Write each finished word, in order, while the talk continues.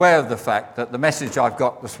Aware of the fact that the message I've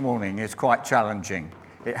got this morning is quite challenging.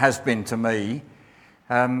 It has been to me.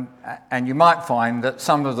 And you might find that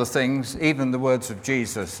some of the things, even the words of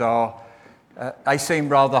Jesus, they seem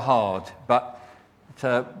rather hard. But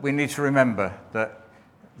we need to remember that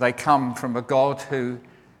they come from a God who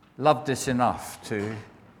loved us enough to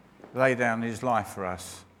lay down his life for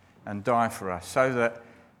us and die for us so that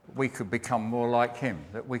we could become more like him,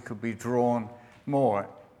 that we could be drawn more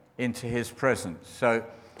into his presence. So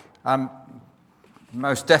I'm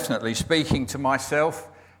most definitely speaking to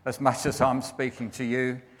myself as much as I'm speaking to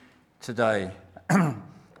you today.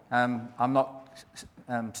 I'm not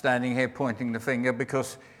standing here pointing the finger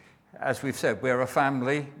because, as we've said, we're a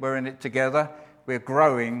family, we're in it together, we're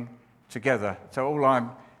growing together. So all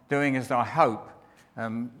I'm doing is, I hope,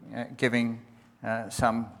 giving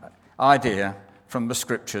some idea from the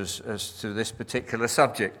scriptures as to this particular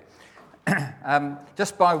subject.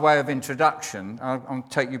 Just by way of introduction, I'll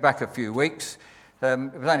take you back a few weeks. It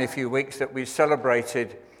was only a few weeks that we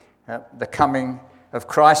celebrated the coming of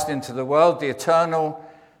Christ into the world. The eternal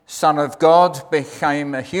Son of God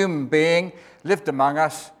became a human being, lived among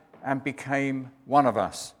us, and became one of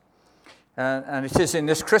us. And it is in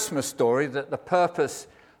this Christmas story that the purpose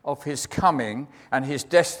of his coming and his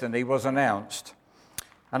destiny was announced.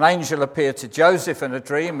 An angel appeared to Joseph in a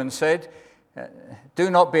dream and said, "Do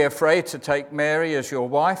not be afraid to take Mary as your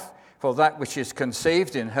wife, for that which is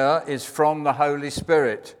conceived in her is from the Holy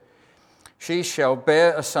Spirit. She shall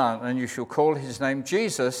bear a son, and you shall call his name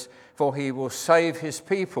Jesus, for he will save his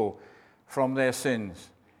people from their sins."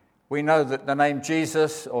 We know that the name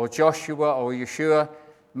Jesus or Joshua or Yeshua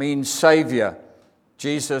means saviour.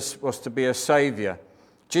 Jesus was to be a saviour.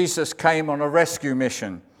 Jesus came on a rescue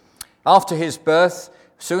mission. After his birth,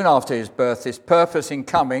 soon after his birth, his purpose in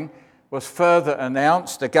coming was further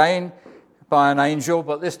announced again by an angel,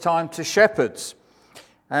 but this time to shepherds.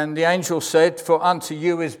 And the angel said, "For unto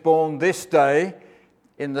you is born this day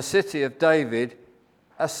in the city of David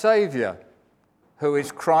a Saviour, who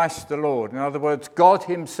is Christ the Lord." In other words, God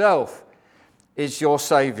himself is your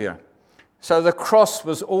Saviour. So the cross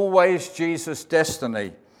was always Jesus'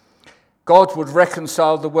 destiny. God would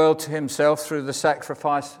reconcile the world to himself through the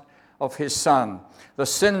sacrifice of his Son. The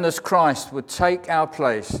sinless Christ would take our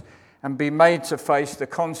place and be made to face the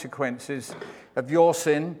consequences of your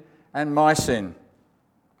sin and my sin.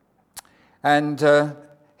 And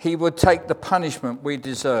he would take the punishment we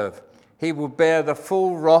deserve. He would bear the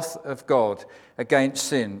full wrath of God against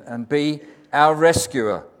sin and be our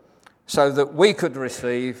rescuer so that we could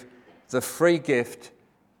receive the free gift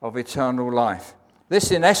of eternal life. This,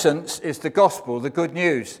 in essence, is the gospel, the good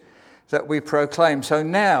news that we proclaim. So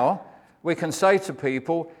now we can say to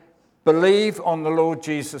people, believe on the Lord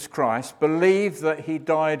Jesus Christ, believe that he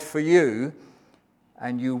died for you,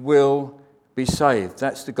 and you will be saved.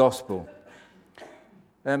 That's the gospel.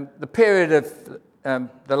 The period of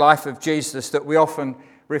the life of Jesus that we often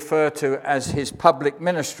refer to as his public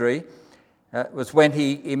ministry was when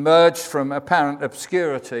he emerged from apparent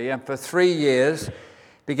obscurity and for 3 years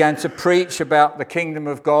began to preach about the kingdom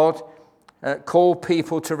of God, call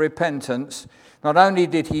people to repentance. Not only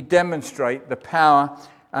did he demonstrate the power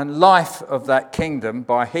and life of that kingdom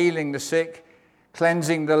by healing the sick,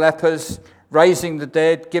 cleansing the lepers, raising the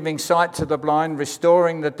dead, giving sight to the blind,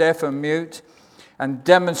 restoring the deaf and mute, and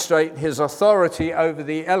demonstrate his authority over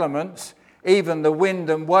the elements. Even the wind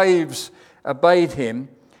and waves obeyed him,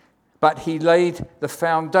 but he laid the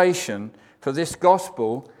foundation for this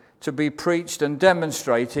gospel to be preached and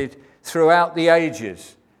demonstrated throughout the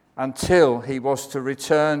ages until he was to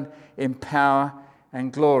return in power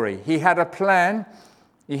and glory. He had a plan,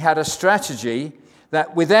 he had a strategy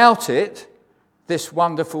that without it, this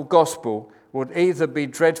wonderful gospel would either be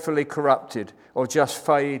dreadfully corrupted or just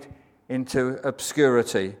fade into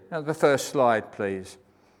obscurity. Now, the first slide, please.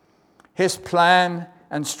 His plan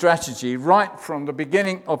and strategy right from the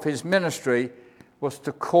beginning of his ministry was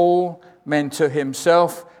to call men to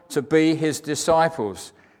himself, to be his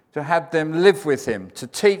disciples, to have them live with him, to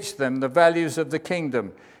teach them the values of the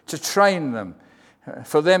kingdom, to train them,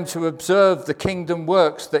 for them to observe the kingdom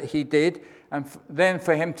works that he did, and then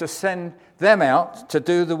for him to send them out to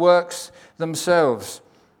do the works themselves.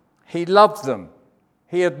 He loved them,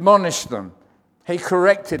 he admonished them, he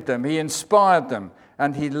corrected them, he inspired them,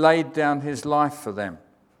 and he laid down his life for them.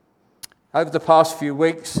 Over the past few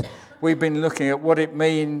weeks, we've been looking at what it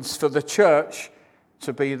means for the church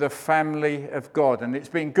to be the family of God. And it's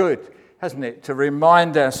been good, hasn't it, to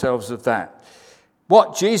remind ourselves of that.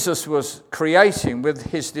 What Jesus was creating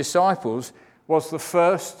with his disciples was the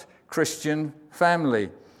first Christian family,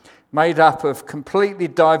 made up of completely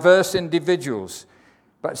diverse individuals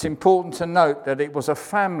But it's important to note that it was a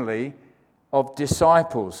family of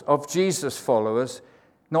disciples, of Jesus followers,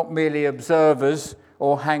 not merely observers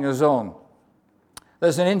or hangers-on.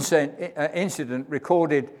 There's an incident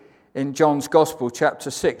recorded in John's Gospel, chapter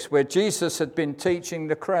 6, where Jesus had been teaching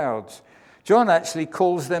the crowds. John actually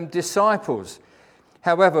calls them disciples.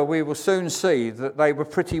 However, we will soon see that they were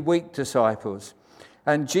pretty weak disciples.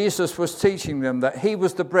 And Jesus was teaching them that he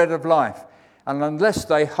was the bread of life. And unless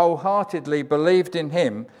they wholeheartedly believed in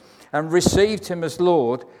him and received him as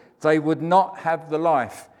Lord, they would not have the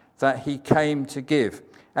life that he came to give.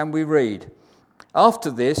 And we read, after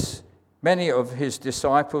this, many of his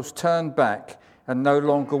disciples turned back and no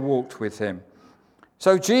longer walked with him.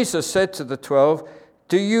 So Jesus said to the 12,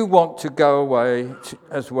 do you want to go away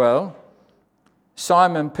as well?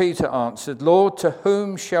 Simon Peter answered, Lord, to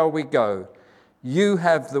whom shall we go? You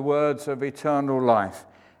have the words of eternal life,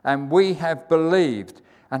 and we have believed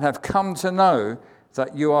and have come to know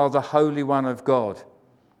that you are the Holy One of God.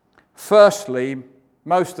 Firstly,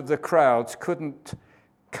 most of the crowds couldn't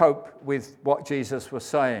cope with what Jesus was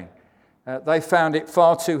saying. They found it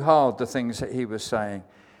far too hard, the things that he was saying.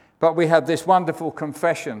 But we have this wonderful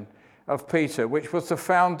confession of Peter, which was the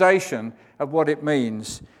foundation of what it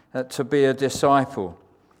means to be a disciple.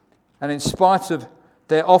 And in spite of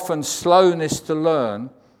their often slowness to learn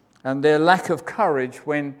and their lack of courage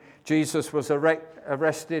when Jesus was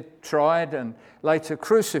arrested, tried, and later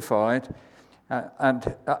crucified,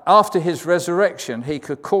 and after his resurrection, he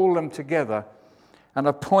could call them together and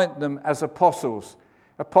appoint them as apostles.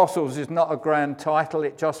 Apostles is not a grand title,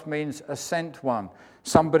 it just means a sent one,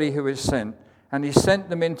 somebody who is sent. And he sent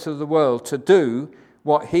them into the world to do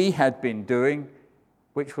what he had been doing,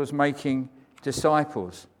 which was making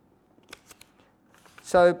disciples.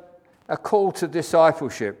 So, a call to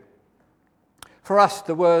discipleship. For us,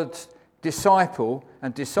 the words disciple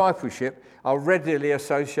and discipleship are readily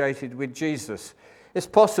associated with Jesus. It's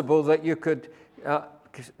possible that you could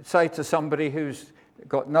say to somebody who's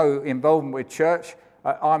got no involvement with church,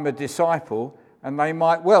 I'm a disciple, and they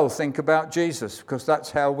might well think about Jesus, because that's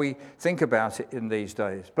how we think about it in these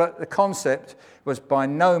days. But the concept was by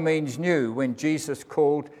no means new when Jesus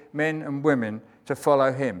called men and women to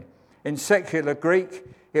follow him. In secular Greek,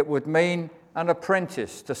 it would mean an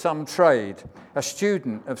apprentice to some trade, a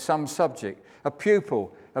student of some subject, a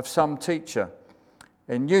pupil of some teacher.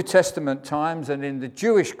 In New Testament times and in the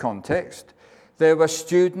Jewish context, there were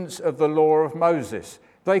students of the law of Moses.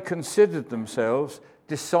 They considered themselves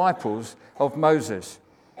disciples of Moses.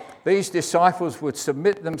 These disciples would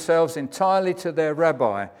submit themselves entirely to their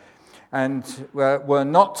rabbi and were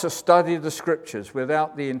not to study the scriptures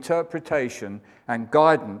without the interpretation and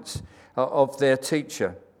guidance of their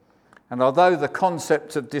teacher. And although the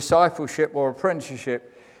concept of discipleship or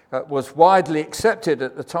apprenticeship was widely accepted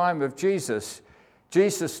at the time of Jesus,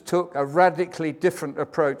 Jesus took a radically different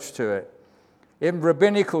approach to it. In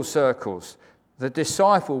rabbinical circles, the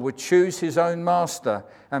disciple would choose his own master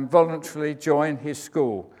and voluntarily join his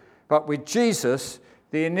school. But with Jesus,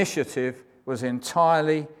 the initiative was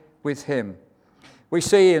entirely with him. We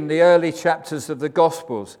see in the early chapters of the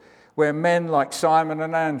Gospels where men like Simon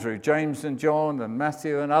and Andrew, James and John and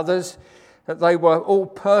Matthew and others, that they were all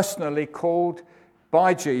personally called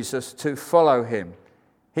by Jesus to follow him.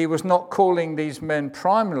 He was not calling these men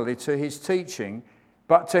primarily to his teaching,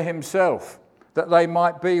 but to himself, that they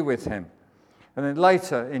might be with him. And then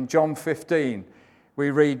later in John 15, we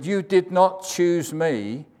read, you did not choose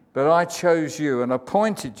me, but I chose you and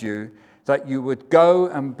appointed you that you would go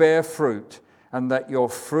and bear fruit and that your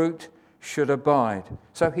fruit should abide.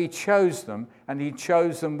 So he chose them, and he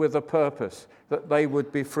chose them with a purpose, that they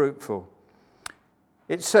would be fruitful.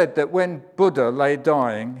 It's said that when Buddha lay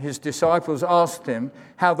dying, his disciples asked him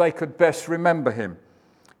how they could best remember him.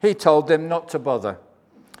 He told them not to bother.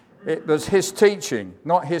 It was his teaching,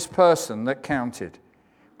 not his person, that counted.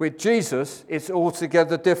 With Jesus, it's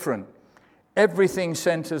altogether different. Everything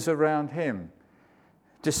centers around him.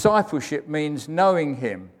 Discipleship means knowing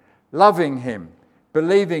him, loving him,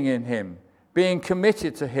 believing in him, being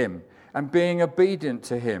committed to him, and being obedient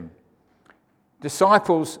to him.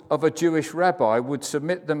 Disciples of a Jewish rabbi would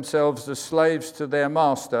submit themselves as slaves to their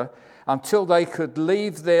master until they could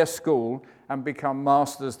leave their school and become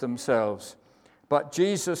masters themselves. But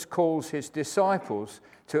Jesus calls his disciples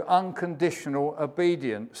to unconditional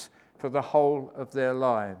obedience for the whole of their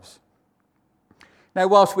lives. Now,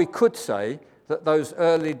 whilst we could say that those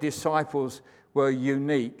early disciples were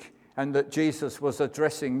unique and that Jesus was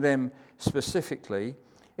addressing them specifically,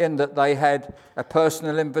 in that they had a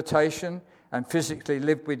personal invitation and physically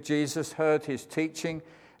lived with Jesus, heard his teaching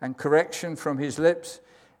and correction from his lips,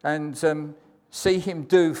 and see him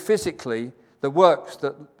do physically the works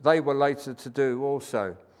that they were later to do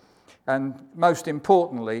also. And most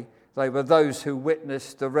importantly, they were those who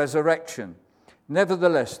witnessed the resurrection.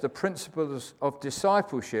 Nevertheless, the principles of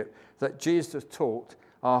discipleship that Jesus taught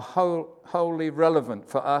are wholly relevant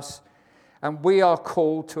for us, and we are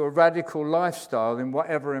called to a radical lifestyle in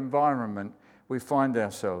whatever environment we find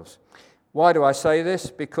ourselves. Why do I say this?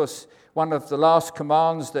 Because one of the last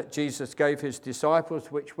commands that Jesus gave his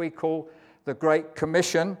disciples, which we call the Great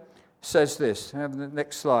Commission, says this. Have the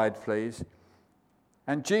next slide, please.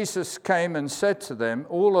 And Jesus came and said to them,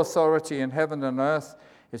 "All authority in heaven and earth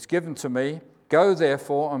is given to me. Go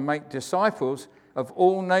therefore and make disciples of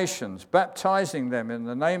all nations, baptizing them in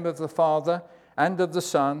the name of the Father and of the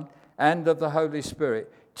Son and of the Holy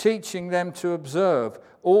Spirit, teaching them to observe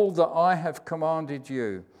all that I have commanded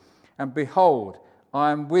you. And behold,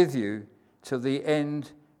 I am with you to the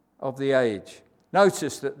end of the age."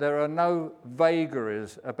 Notice that there are no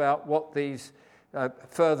vagaries about what these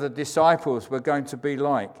further disciples were going to be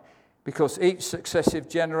like, because each successive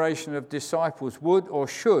generation of disciples would or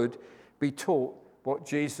should be taught what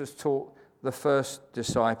Jesus taught the first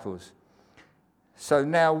disciples. So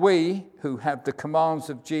now we, who have the commands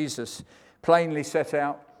of Jesus plainly set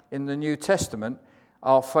out in the New Testament,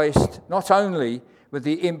 are faced not only with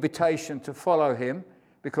the invitation to follow him,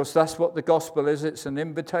 because that's what the gospel is, it's an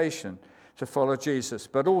invitation to follow Jesus,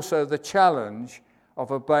 but also the challenge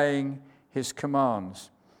of obeying his commands.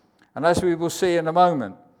 And as we will see in a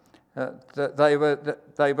moment, that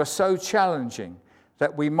they were so challenging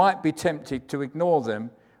that we might be tempted to ignore them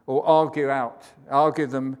or argue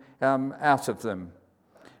them out of them.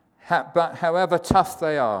 But however tough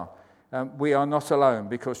they are, we are not alone,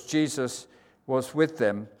 because Jesus was with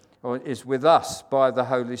them, or is with us by the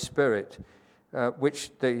Holy Spirit,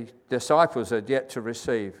 which the disciples had yet to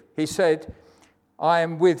receive. He said, "I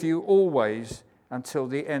am with you always until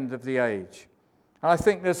the end of the age." And I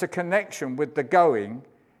think there's a connection with the going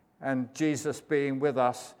and Jesus being with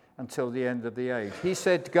us until the end of the age. He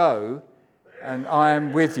said, "Go, and I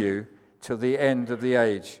am with you till the end of the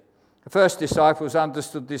age." The first disciples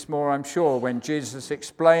understood this more, I'm sure, when Jesus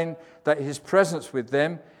explained that his presence with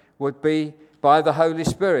them would be by the Holy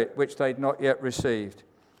Spirit, which they'd not yet received.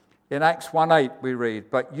 In Acts 1:8 we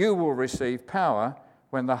read, "But you will receive power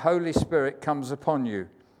when the Holy Spirit comes upon you,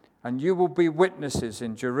 and you will be witnesses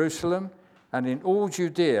in Jerusalem and in all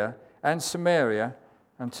Judea and Samaria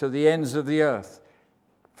and to the ends of the earth."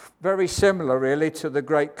 Very similar, really, to the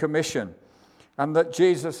Great Commission, and that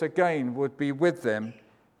Jesus again would be with them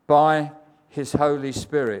by his Holy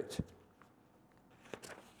Spirit.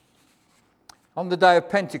 On the day of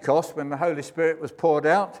Pentecost, when the Holy Spirit was poured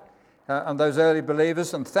out on those early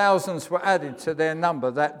believers, and thousands were added to their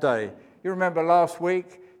number that day. You remember last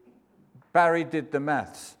week, Barry did the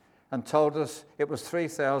maths and told us it was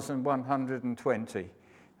 3,120,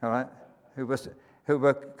 all right, who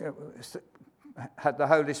had the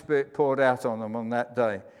Holy Spirit poured out on them on that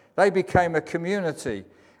day. They became a community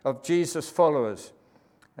of Jesus followers,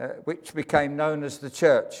 which became known as the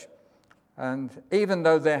church. And even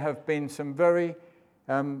though there have been some very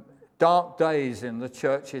dark days in the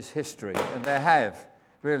church's history, and there have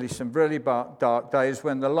really some really dark days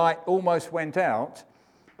when the light almost went out,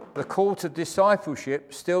 the call to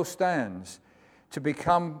discipleship still stands, to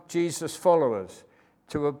become Jesus followers,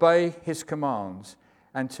 to obey his commands,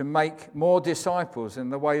 and to make more disciples in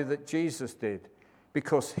the way that Jesus did,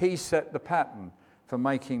 because he set the pattern for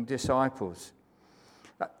making disciples.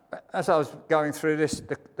 As I was going through this,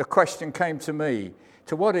 the question came to me,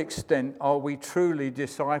 to what extent are we truly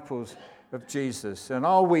disciples of Jesus? And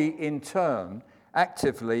are we, in turn,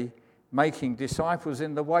 actively making disciples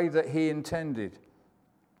in the way that he intended?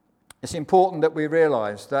 It's important that we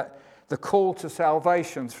realize that the call to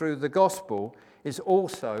salvation through the gospel is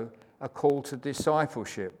also a call to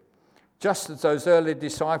discipleship. Just as those early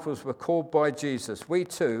disciples were called by Jesus, we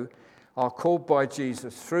too are called by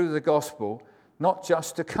Jesus through the gospel, not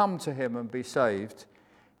just to come to him and be saved,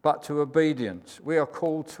 but to obedience. We are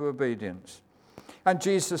called to obedience. And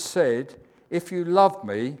Jesus said, "If you love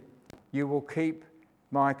me, you will keep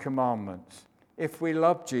my commandments." If we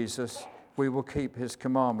love Jesus, we will keep his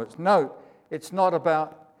commandments. No, it's not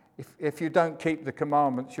about if you don't keep the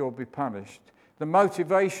commandments, you'll be punished. The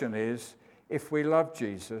motivation is, if we love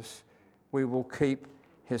Jesus, we will keep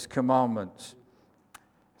his commandments.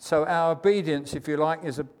 So our obedience, if you like,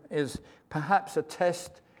 is perhaps a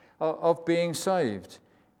test of being saved.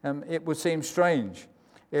 It would seem strange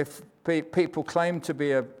if people claim to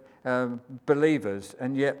be believers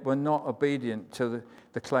and yet were not obedient to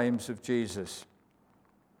the claims of Jesus.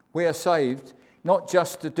 We are saved not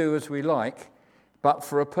just to do as we like, but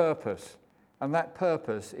for a purpose. And that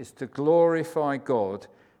purpose is to glorify God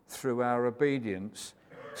through our obedience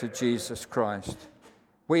to Jesus Christ.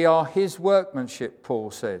 We are his workmanship,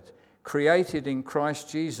 Paul said, created in Christ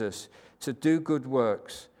Jesus to do good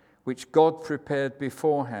works, which God prepared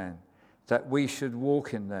beforehand, that we should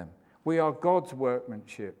walk in them. We are God's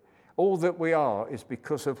workmanship. All that we are is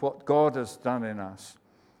because of what God has done in us.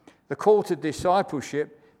 The call to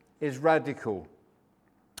discipleship is radical.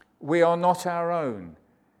 We are not our own.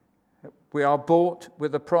 We are bought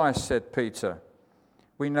with a price, said Peter.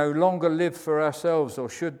 We no longer live for ourselves, or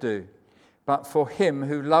should do, but for him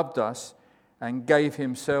who loved us and gave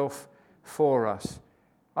himself for us.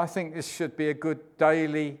 I think this should be a good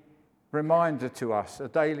daily reminder to us, a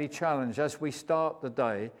daily challenge as we start the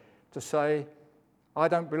day to say, I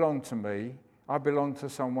don't belong to me, I belong to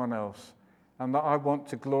someone else, and that I want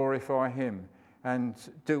to glorify him and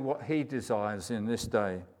do what he desires in this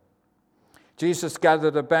day. Jesus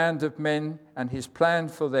gathered a band of men, and his plan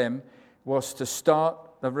for them was to start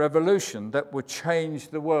the revolution that would change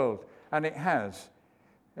the world, and it has.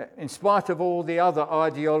 In spite of all the other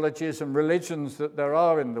ideologies and religions that there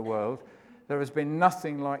are in the world, there has been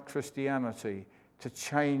nothing like Christianity to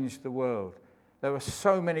change the world. There were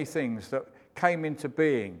so many things that came into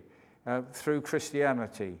being through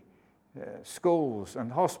Christianity. Schools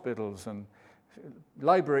and hospitals and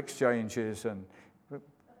labour exchanges and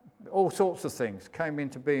all sorts of things came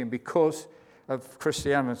into being because of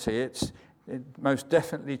Christianity. It most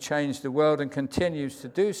definitely changed the world and continues to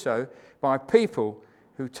do so by people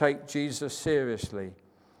who take Jesus seriously.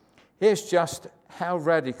 Here's just how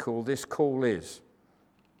radical this call is.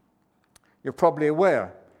 You're probably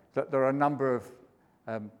aware that there are a number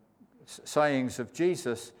of sayings of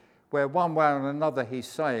Jesus where one way or another he's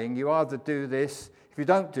saying, you either do this, if you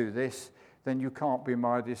don't do this, then you can't be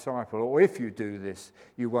my disciple. Or if you do this,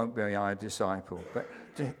 you won't be my disciple. But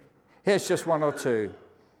here's just one or two.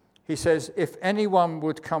 He says, if anyone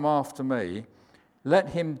would come after me, let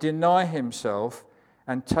him deny himself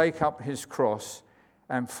and take up his cross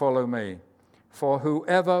and follow me. For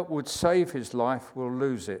whoever would save his life will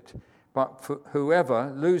lose it. But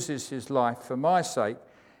whoever loses his life for my sake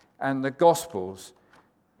and the gospel's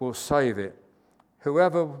will save it.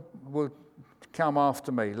 Whoever would come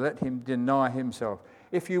after me, let him deny himself.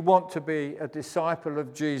 If you want to be a disciple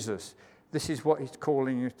of Jesus, this is what he's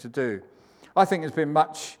calling you to do. I think there's been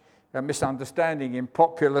much misunderstanding in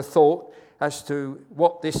popular thought as to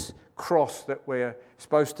what this cross that we're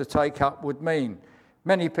supposed to take up would mean.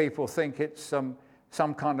 Many people think it's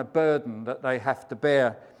some kind of burden that they have to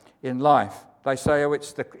bear in life. They say, oh,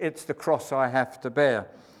 it's the cross I have to bear.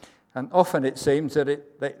 And often it seems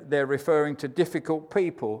that they're referring to difficult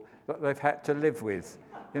people that they've had to live with,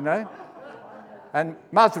 you know? And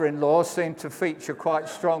mother-in-laws seem to feature quite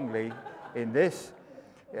strongly in this.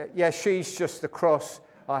 Yeah, she's just the cross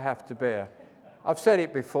I have to bear. I've said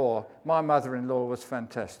it before, my mother-in-law was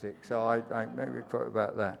fantastic, so I maybe quote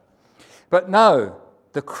about that. But no,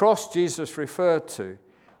 the cross Jesus referred to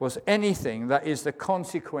was anything that is the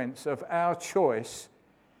consequence of our choice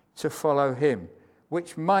to follow him,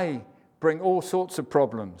 which may bring all sorts of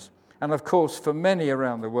problems. And of course, for many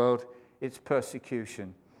around the world, it's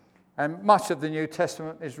persecution. And much of the New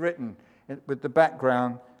Testament is written with the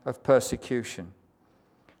background of persecution.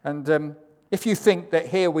 And if you think that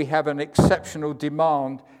here we have an exceptional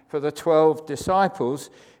demand for the 12 disciples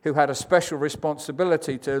who had a special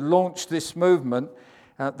responsibility to launch this movement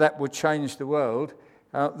that would change the world,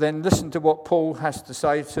 then listen to what Paul has to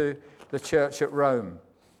say to the church at Rome.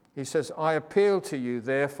 He says, I appeal to you,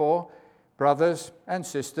 therefore, brothers and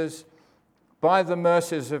sisters, by the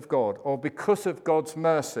mercies of God, or because of God's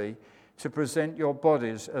mercy, to present your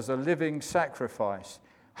bodies as a living sacrifice,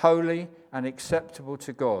 holy and acceptable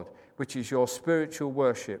to God, which is your spiritual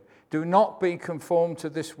worship. Do not be conformed to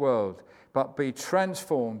this world, but be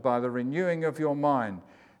transformed by the renewing of your mind,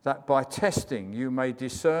 that by testing you may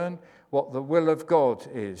discern what the will of God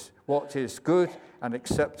is, what is good and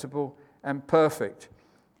acceptable and perfect.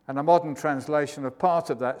 And a modern translation of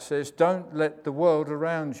part of that says, don't let the world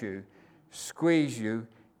around you squeeze you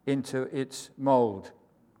into its mould.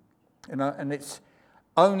 You know, and it's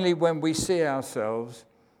only when we see ourselves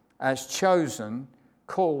as chosen,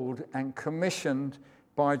 called and commissioned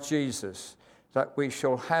by Jesus that we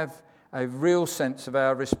shall have a real sense of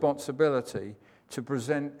our responsibility to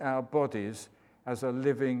present our bodies as a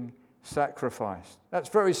living sacrifice. That's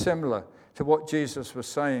very similar to what Jesus was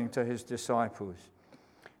saying to his disciples.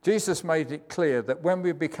 Jesus made it clear that when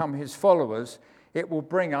we become his followers, it will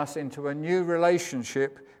bring us into a new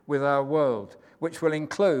relationship with our world, which will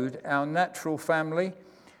include our natural family,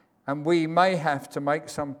 and we may have to make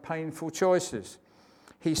some painful choices.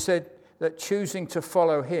 He said that choosing to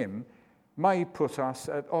follow him may put us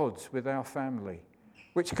at odds with our family,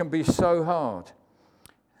 which can be so hard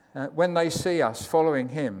when they see us following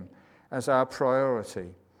him as our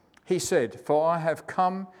priority. He said, "For I have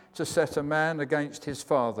come to set a man against his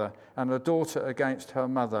father, and a daughter against her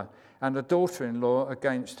mother, and a daughter-in-law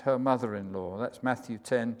against her mother-in-law." That's Matthew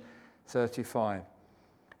 10:35.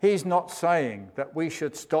 He's not saying that we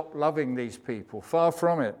should stop loving these people. Far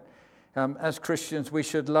from it. As Christians, we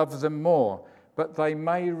should love them more, but they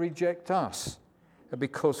may reject us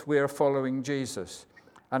because we are following Jesus.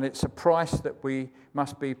 And it's a price that we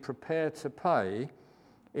must be prepared to pay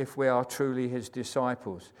if we are truly his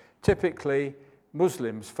disciples. Typically,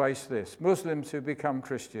 Muslims face this. Muslims who become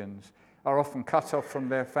Christians are often cut off from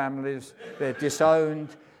their families, they're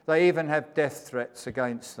disowned, they even have death threats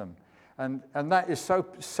against them. And that is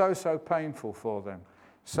so painful for them,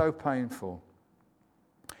 so painful.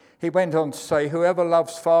 He went on to say, "Whoever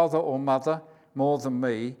loves father or mother more than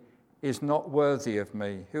me is not worthy of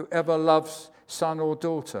me. Whoever loves son or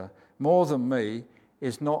daughter more than me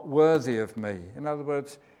is not worthy of me." In other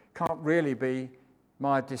words, can't really be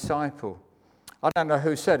my disciple. I don't know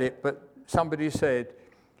who said it, but somebody said,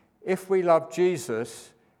 if we love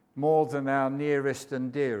Jesus more than our nearest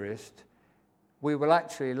and dearest, we will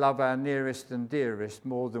actually love our nearest and dearest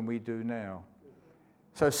more than we do now.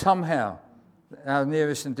 So somehow, our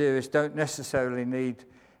nearest and dearest don't necessarily need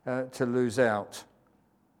to lose out.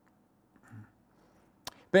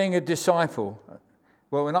 Being a disciple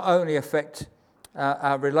will not only affect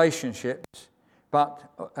our relationships, but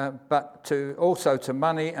also to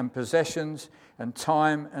money and possessions and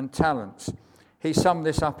time and talents. He summed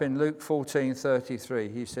this up in Luke 14:33.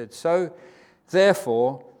 He said, "So,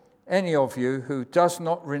 therefore, any of you who does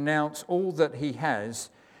not renounce all that he has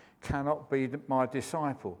cannot be my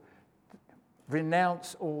disciple."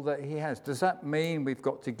 Renounce all that he has. Does that mean we've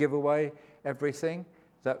got to give away everything?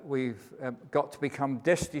 That we've got to become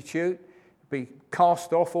destitute, be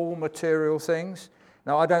cast off all material things?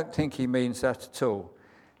 No, I don't think he means that at all.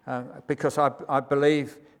 Because I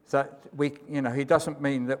believe that he doesn't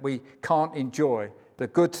mean that we can't enjoy the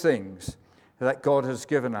good things that God has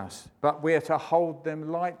given us, but we are to hold them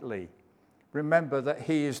lightly. Remember that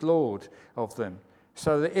he is Lord of them.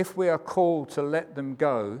 So that if we are called to let them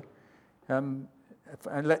go, and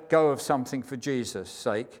let go of something for Jesus'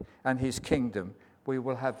 sake and his kingdom, we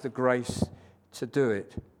will have the grace to do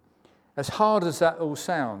it. As hard as that all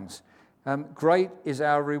sounds, great is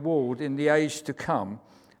our reward in the age to come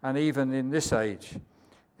and even in this age.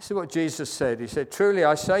 This is what Jesus said. He said, "Truly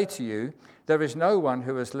I say to you, there is no one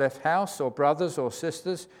who has left house or brothers or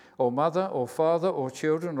sisters or mother or father or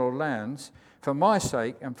children or lands for my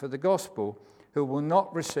sake and for the gospel who will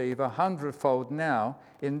not receive 100-fold now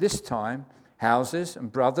in this time houses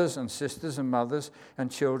and brothers and sisters and mothers and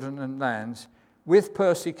children and lands with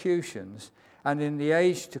persecutions and in the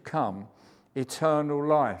age to come eternal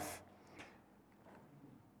life."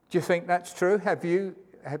 Do you think that's true? Have you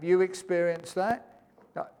experienced that?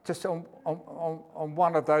 Just on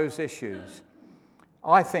one of those issues.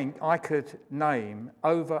 I think I could name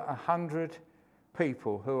over 100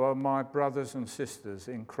 people who are my brothers and sisters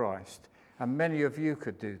in Christ, and many of you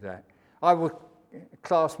could do that. I would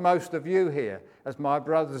class most of you here as my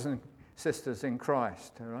brothers and sisters in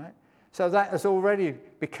Christ, all right? So that has already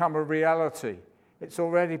become a reality. It's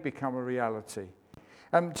already become a reality.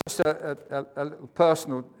 Just a little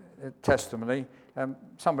personal testimony.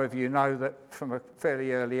 Some of you know that from a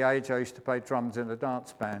fairly early age I used to play drums in a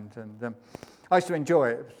dance band, and I used to enjoy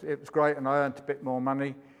it. It was great, and I earned a bit more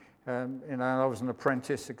money. I was an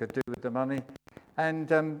apprentice, I could do with the money.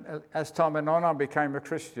 And as time went on, I became a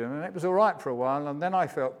Christian, and it was all right for a while, and then I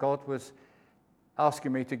felt God was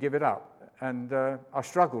asking me to give it up. And I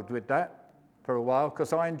struggled with that for a while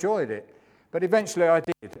because I enjoyed it. But eventually I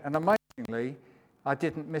did, and amazingly, I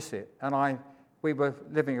didn't miss it. And we were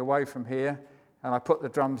living away from here, and I put the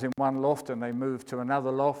drums in one loft, and they moved to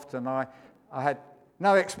another loft, and I had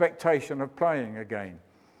no expectation of playing again.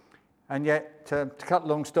 And yet, to cut a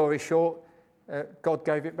long story short, God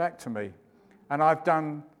gave it back to me. And I've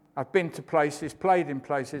been to places, played in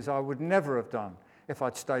places I would never have done if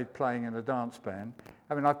I'd stayed playing in a dance band.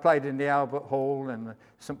 I mean, I've played in the Albert Hall and the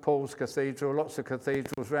St. Paul's Cathedral, lots of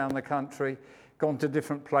cathedrals around the country, gone to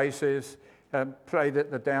different places, played at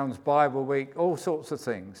the Downs Bible Week, all sorts of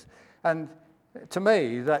things. And to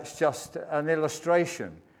me, that's just an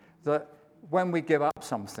illustration that when we give up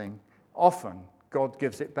something, often God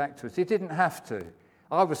gives it back to us. He didn't have to.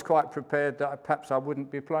 I was quite prepared that perhaps I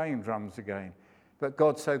wouldn't be playing drums again, but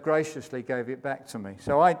God so graciously gave it back to me.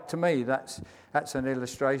 So to me, that's an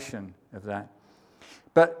illustration of that.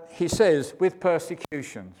 But he says, with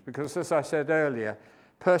persecutions, because as I said earlier,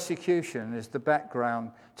 persecution is the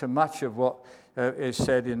background to much of what is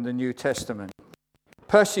said in the New Testament.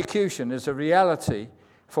 Persecution is a reality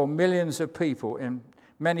for millions of people in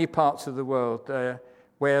many parts of the world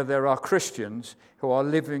where there are Christians who are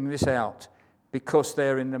living this out because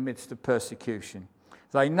they're in the midst of persecution.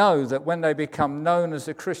 They know that when they become known as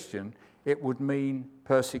a Christian, it would mean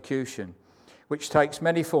persecution, which takes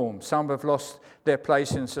many forms. Some have lost their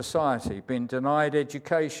place in society, been denied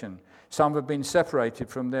education. Some have been separated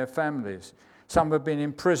from their families. Some have been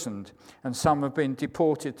imprisoned, and some have been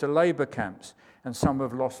deported to labor camps, and some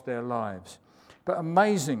have lost their lives. But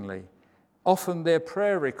amazingly, often their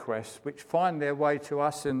prayer requests, which find their way to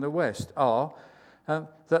us in the West, are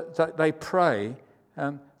that they pray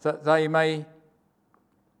that they may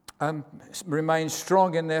remain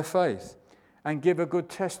strong in their faith and give a good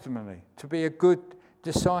testimony, to be a good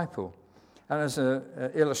disciple. And as an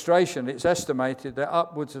illustration, it's estimated that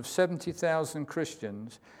upwards of 70,000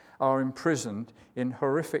 Christians are imprisoned in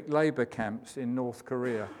horrific labor camps in North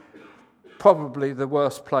Korea. Probably the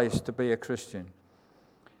worst place to be a Christian.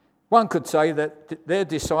 One could say that their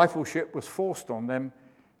discipleship was forced on them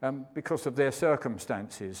because of their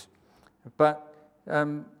circumstances. But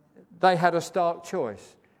they had a stark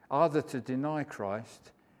choice, either to deny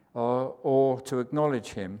Christ or to acknowledge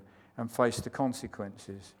him and face the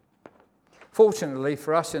consequences. Fortunately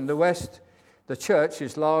for us in the West, the church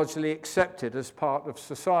is largely accepted as part of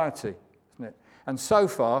society, isn't it? And so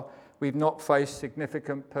far, we've not faced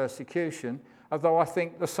significant persecution, although I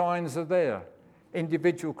think the signs are there.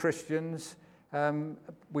 Individual Christians,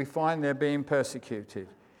 we find they're being persecuted.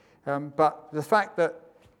 But the fact that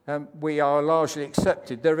we are largely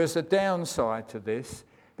accepted, there is a downside to this,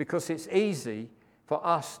 because it's easy for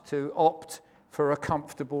us to opt for a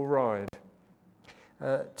comfortable ride.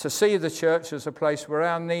 To see the church as a place where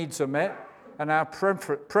our needs are met and our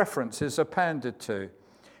preferences are pandered to,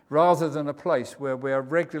 rather than a place where we are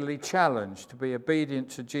regularly challenged to be obedient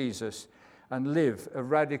to Jesus and live a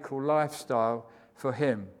radical lifestyle for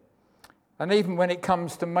him. And even when it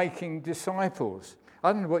comes to making disciples,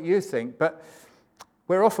 I don't know what you think, but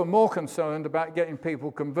we're often more concerned about getting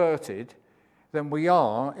people converted than we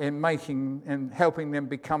are in helping them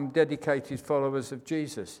become dedicated followers of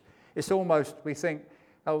Jesus. It's almost, we think,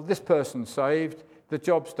 oh, this person's saved, the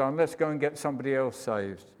job's done, let's go and get somebody else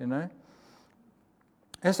saved, you know?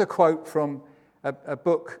 There's a quote from a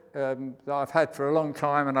book that I've had for a long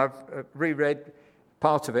time, and I've reread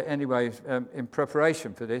part of it anyway in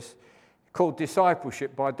preparation for this, called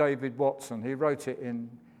Discipleship by David Watson. He wrote it in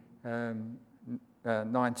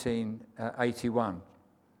 1981,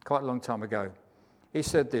 quite a long time ago. He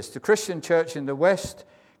said this: "The Christian church in the West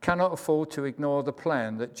cannot afford to ignore the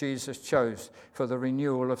plan that Jesus chose for the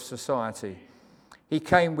renewal of society. He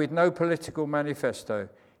came with no political manifesto.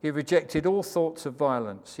 He rejected all thoughts of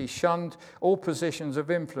violence. He shunned all positions of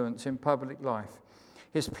influence in public life.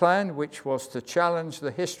 His plan, which was to challenge the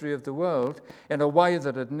history of the world in a way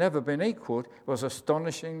that had never been equaled, was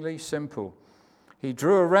astonishingly simple. He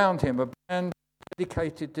drew around him a band of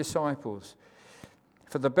dedicated disciples.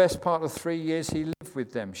 For the best part of 3 years, he lived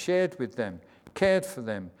with them, shared with them, cared for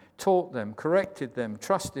them, taught them, corrected them,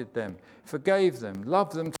 trusted them, forgave them,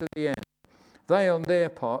 loved them to the end. They, on their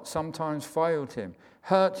part, sometimes failed him,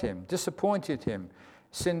 hurt him, disappointed him,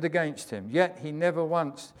 sinned against him, yet he never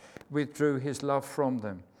once withdrew his love from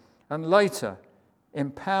them. And later,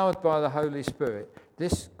 empowered by the Holy Spirit,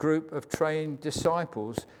 this group of trained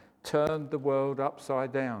disciples turned the world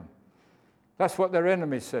upside down." That's what their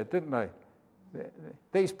enemies said, didn't they?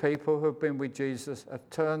 These people who have been with Jesus have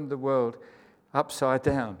turned the world upside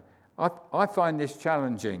down. I find this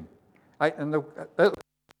challenging. And it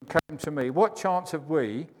came to me, what chance have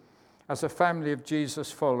we, as a family of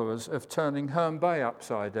Jesus followers, of turning Herne Bay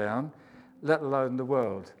upside down, let alone the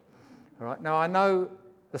world? All right. Now, I know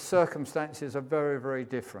the circumstances are very, very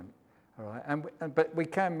different. All right. But we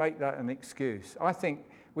can make that an excuse. I think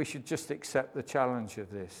we should just accept the challenge of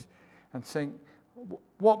this and think,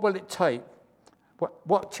 what will it take?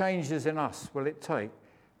 What changes in us will it take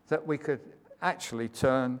that we could actually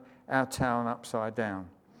turn our town upside down?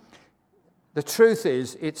 The truth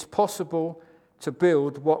is, it's possible to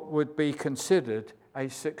build what would be considered a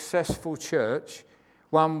successful church,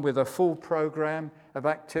 one with a full program of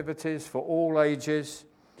activities for all ages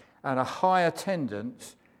and a high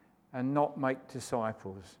attendance, and not make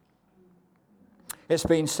disciples. It's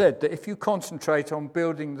been said that if you concentrate on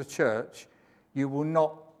building the church, you will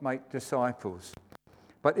not make disciples.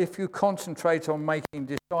 But if you concentrate on making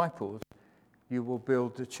disciples, you will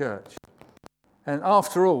build the church. And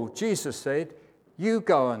after all, Jesus said, you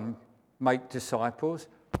go and make disciples.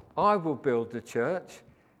 I will build the church,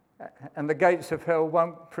 and the gates of hell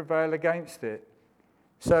won't prevail against it.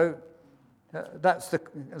 So that's the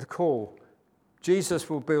call. Jesus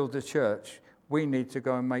will build the church. We need to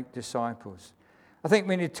go and make disciples. I think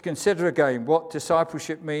we need to consider again what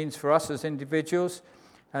discipleship means for us as individuals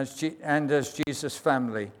and as Jesus'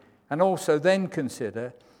 family. And also then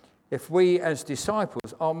consider if we as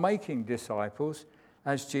disciples are making disciples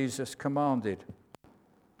as Jesus commanded.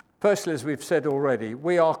 Firstly, as we've said already,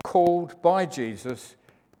 we are called by Jesus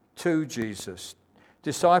to Jesus.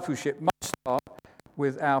 Discipleship must start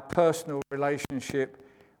with our personal relationship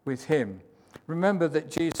with him. Remember that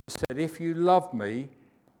Jesus said, if you love me,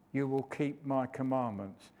 you will keep my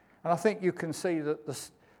commandments. And I think you can see that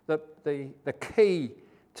the key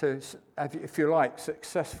to, if you like,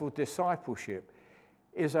 successful discipleship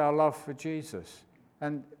is our love for Jesus.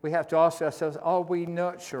 And we have to ask ourselves, are we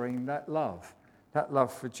nurturing that love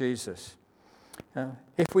for Jesus?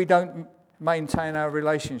 If we don't maintain our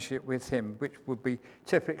relationship with him, which would be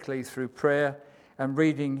typically through prayer and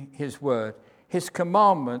reading his word, his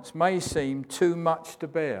commandments may seem too much to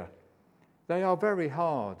bear. They are very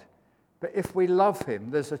hard. But if we love him,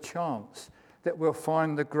 there's a chance that we'll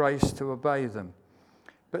find the grace to obey them.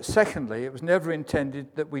 But secondly, it was never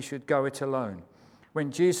intended that we should go it alone.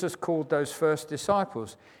 When Jesus called those first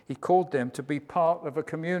disciples, he called them to be part of a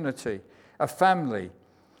community, a family.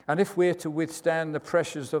 And if we're to withstand the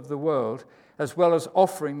pressures of the world, as well as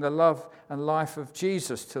offering the love and life of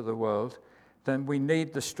Jesus to the world, then we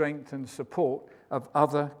need the strength and support of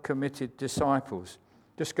other committed disciples.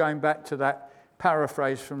 Just going back to that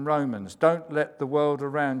paraphrase from Romans, don't let the world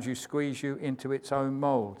around you squeeze you into its own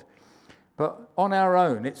mould. But on our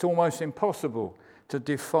own, it's almost impossible to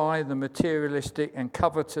defy the materialistic and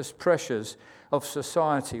covetous pressures of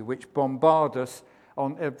society which bombard us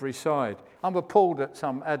on every side. I'm appalled at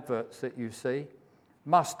some adverts that you see.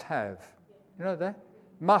 Must have. You know that?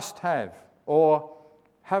 Must have. Or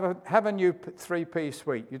have a new 3-piece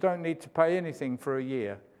suite. You don't need to pay anything for a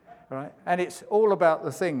year. Right? And it's all about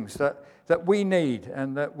the things that we need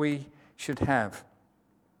and that we should have.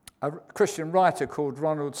 A Christian writer called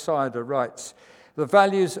Ronald Sider writes, the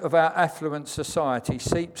values of our affluent society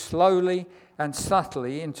seep slowly and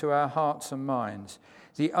subtly into our hearts and minds.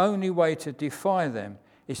 The only way to defy them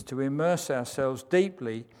is to immerse ourselves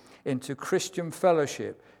deeply into Christian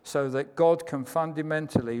fellowship so that God can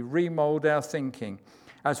fundamentally remold our thinking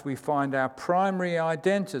as we find our primary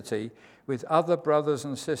identity with other brothers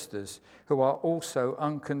and sisters who are also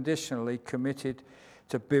unconditionally committed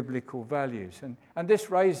to biblical values. And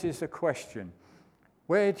this raises a question.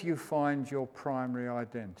 Where do you find your primary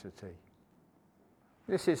identity?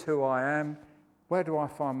 This is who I am. Where do I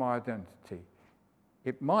find my identity?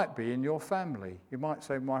 It might be in your family. You might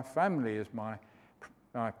say, my family is my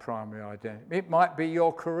primary identity. It might be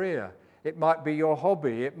your career. It might be your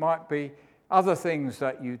hobby. It might be other things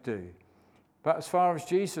that you do. But as far as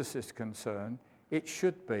Jesus is concerned, it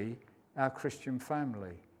should be our Christian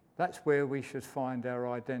family. That's where we should find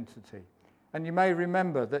our identity. And you may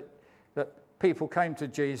remember that people came to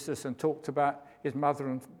Jesus and talked about his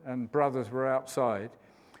mother and brothers were outside.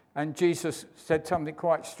 And Jesus said something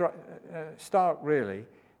quite stark, really.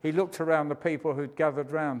 He looked around the people who'd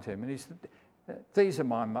gathered round him and he said, these are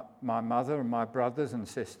my mother and my brothers and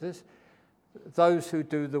sisters, those who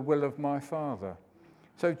do the will of my Father.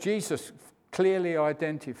 So Jesus clearly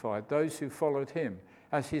identified those who followed him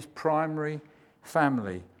as his primary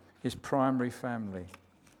family.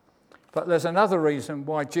 But there's another reason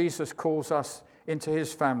why Jesus calls us into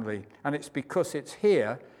his family, and it's because it's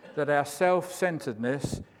here that our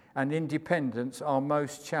self-centeredness and independence are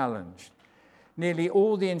most challenged. Nearly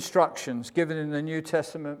all the instructions given in the New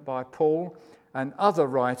Testament by Paul and other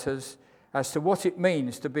writers as to what it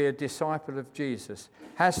means to be a disciple of Jesus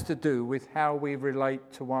has to do with how we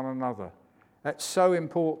relate to one another. That's so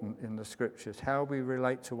important in the scriptures, how we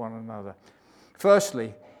relate to one another.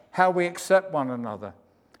 Firstly, how we accept one another,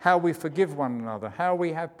 how we forgive one another, how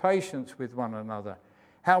we have patience with one another,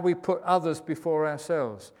 how we put others before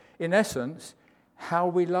ourselves. In essence, how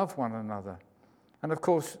we love one another. And of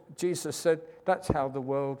course, Jesus said, that's how the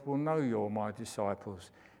world will know you're my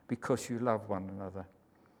disciples, because you love one another.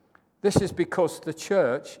 This is because the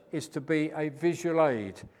church is to be a visual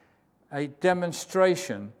aid, a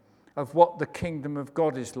demonstration of what the kingdom of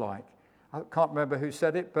God is like. I can't remember who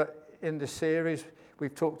said it, but in the series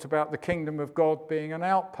we've talked about the kingdom of God being an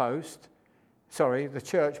outpost, the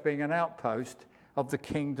church being an outpost of the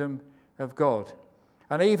kingdom of God.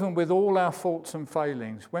 And even with all our faults and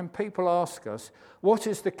failings, when people ask us, what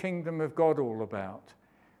is the kingdom of God all about?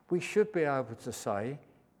 We should be able to say,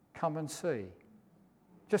 come and see.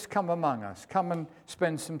 Just come among us. Come and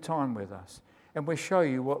spend some time with us. And we'll show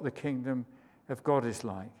you what the kingdom of God is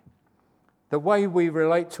like. The way we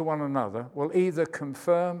relate to one another will either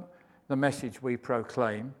confirm the message we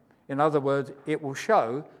proclaim. In other words, it will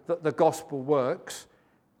show that the gospel works,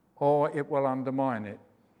 or it will undermine it.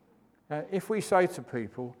 If we say to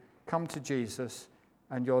people, come to Jesus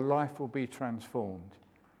and your life will be transformed,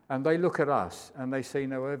 and they look at us and they see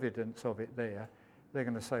no evidence of it there, they're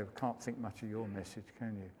going to say, we can't think much of your message,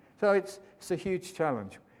 can you? So it's a huge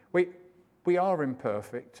challenge. We are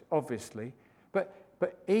imperfect, obviously, but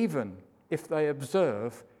even if they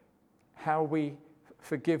observe how we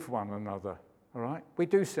forgive one another, all right? We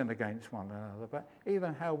do sin against one another, but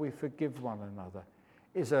even how we forgive one another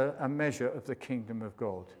is a measure of the kingdom of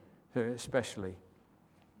God, especially.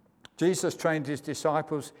 Jesus trained his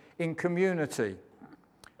disciples in community,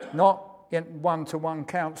 not in one-to-one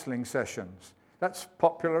counselling sessions. That's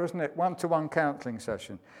popular, isn't it? One-to-one counselling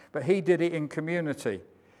session. But he did it in community,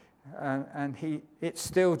 and it's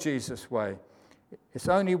still Jesus' way. It's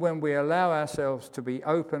only when we allow ourselves to be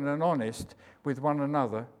open and honest with one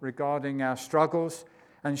another regarding our struggles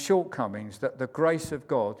and shortcomings that the grace of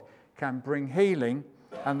God can bring healing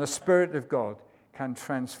and the Spirit of God can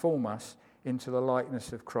transform us into the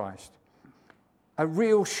likeness of Christ. A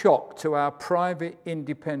real shock to our private,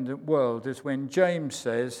 independent world is when James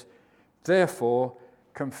says, therefore,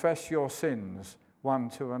 confess your sins one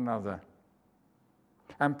to another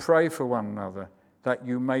and pray for one another that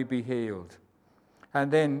you may be healed. And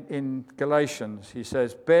then in Galatians, he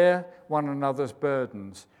says, bear one another's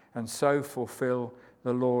burdens and so fulfill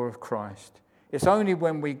the law of Christ. It's only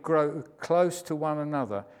when we grow close to one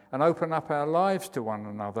another and open up our lives to one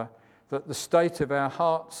another that the state of our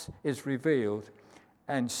hearts is revealed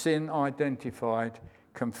and sin identified,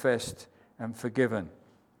 confessed, and forgiven.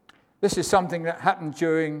 This is something that happened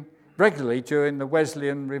regularly during the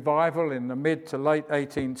Wesleyan revival in the mid to late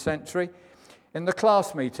 18th century. In the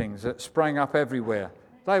class meetings that sprang up everywhere,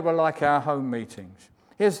 they were like our home meetings.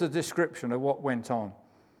 Here's the description of what went on.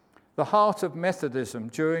 The heart of Methodism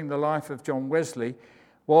during the life of John Wesley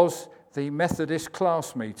was the Methodist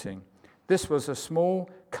class meeting. This was a small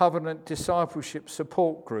covenant discipleship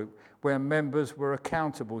support group where members were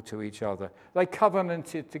accountable to each other. They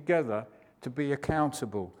covenanted together to be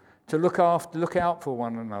accountable, to look out for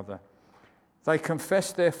one another. They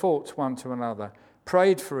confessed their faults one to another,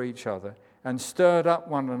 prayed for each other, and stirred up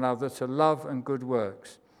one another to love and good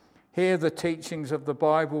works. Here the teachings of the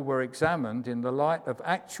Bible were examined in the light of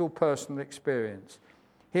actual personal experience.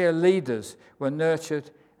 Here leaders were nurtured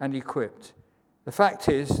and equipped. The fact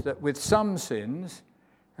is that with some sins,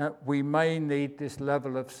 we may need this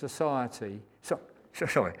level of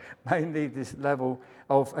may need this level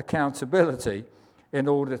of accountability in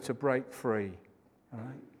order to break free. All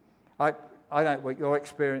right? I don't know what your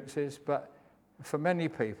experience is, but for many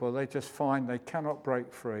people, they just find they cannot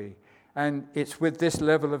break free. And it's with this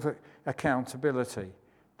level of accountability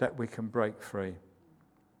that we can break free.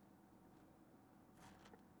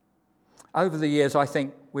 Over the years, I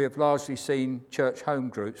think we have largely seen church home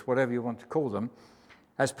groups, whatever you want to call them,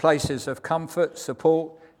 as places of comfort,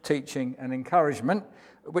 support, teaching and encouragement,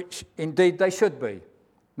 which indeed they should be.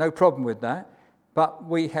 No problem with that. But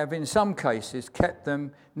we have in some cases kept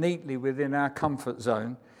them neatly within our comfort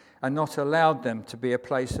zone and not allowed them to be a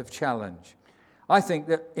place of challenge. I think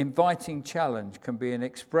that inviting challenge can be an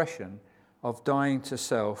expression of dying to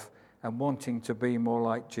self and wanting to be more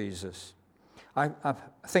like Jesus. I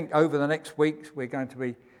think over the next weeks we're going to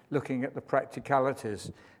be looking at the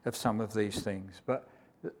practicalities of some of these things. But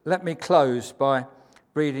let me close by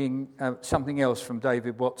reading something else from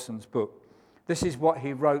David Watson's book. This is what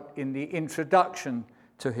he wrote in the introduction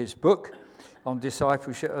to his book on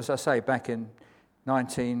discipleship, as I say, back in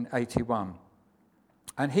 1981.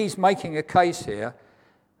 And he's making a case here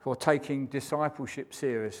for taking discipleship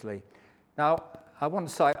seriously. Now, I want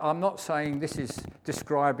to say, I'm not saying this is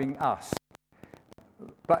describing us,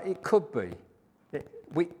 but it could be.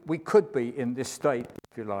 We could be in this state,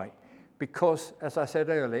 if you like, because, as I said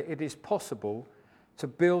earlier, it is possible to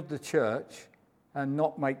build the church and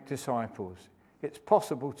not make disciples. It's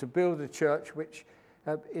possible to build a church which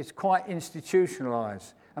is quite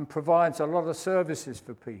institutionalized and provides a lot of services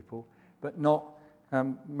for people, but not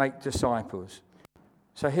make disciples.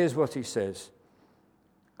 So here's what he says.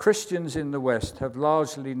 Christians in the West have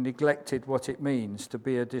largely neglected what it means to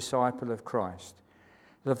be a disciple of Christ.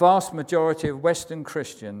 The vast majority of Western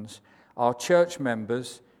Christians are church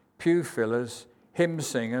members, pew fillers, hymn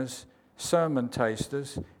singers, sermon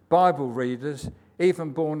tasters, Bible readers,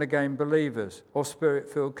 even born-again believers or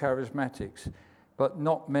spirit-filled charismatics, but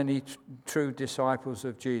not many true disciples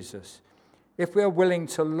of Jesus. if we are willing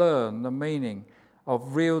to learn the meaning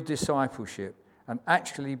of real discipleship and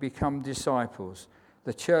actually become disciples,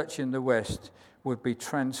 the church in the West would be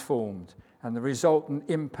transformed, and the resultant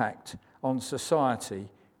impact on society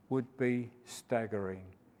would be staggering.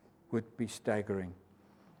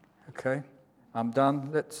 Okay, I'm done.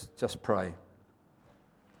 Let's just pray.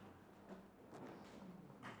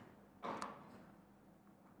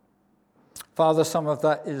 Father, some of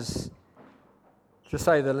that is, to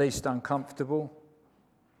say the least, uncomfortable.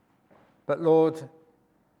 But Lord,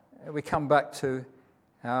 we come back to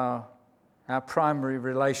our primary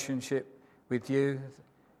relationship with you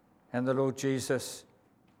and the Lord Jesus.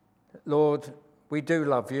 Lord, we do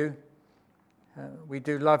love you. We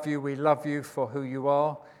do love you. We love you for who you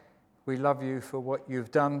are. We love you for what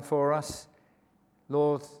you've done for us.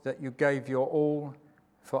 Lord, that you gave your all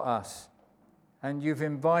for us. And you've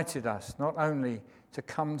invited us not only to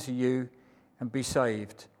come to you and be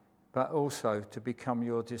saved, but also to become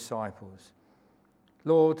your disciples.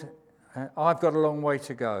 Lord, I've got a long way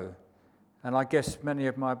to go, and I guess many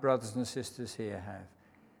of my brothers and sisters here have.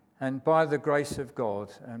 And by the grace of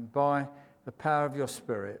God and by the power of your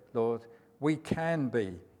Spirit, Lord, we can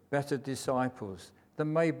be better disciples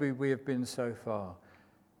than maybe we have been so far.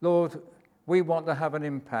 Lord, we want to have an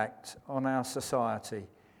impact on our society,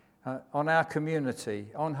 on our community,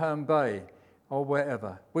 on Herne Bay, or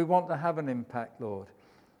wherever. We want to have an impact, Lord.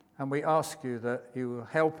 And we ask you that you will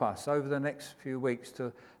help us over the next few weeks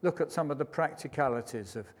to look at some of the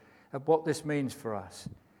practicalities of what this means for us.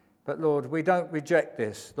 But Lord, we don't reject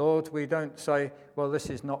this. Lord, we don't say, well,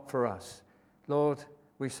 this is not for us. Lord,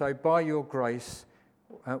 we say, by your grace,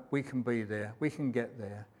 we can be there. We can get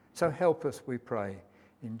there. So help us, we pray,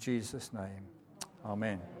 in Jesus' name.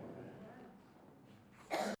 Amen.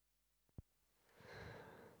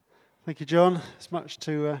 Thank you, John. There's much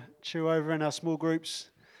to chew over in our small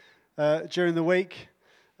groups during the week.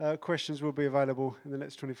 Questions will be available in the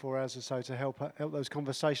next 24 hours or so to help those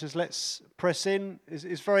conversations. Let's press in.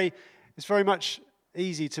 It's very much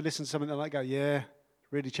easy to listen to something like that, go, yeah,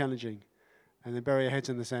 really challenging, and then bury our heads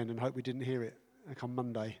in the sand and hope we didn't hear it come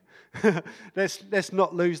Monday. Let's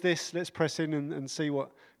not lose this. Let's press in and see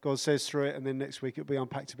what God says through it, and then next week it'll be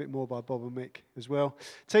unpacked a bit more by Bob and Mick as well.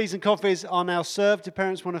 Teas and coffees are now served. If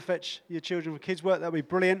parents want to fetch your children for kids' work, that'll be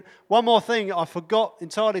brilliant. One more thing I forgot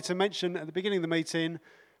entirely to mention at the beginning of the meeting: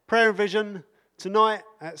 prayer and vision tonight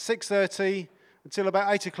at 6:30 until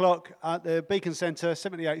about 8 o'clock at the Beacon Centre,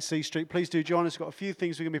 78 C Street. Please do join us. We've got a few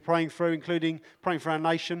things we're going to be praying through, including praying for our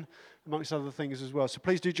nation, amongst other things as well. So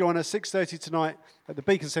please do join us, 6:30 tonight at the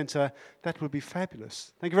Beacon Centre. That would be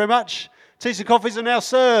fabulous. Thank you very much. Teas and coffees are now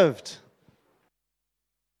served.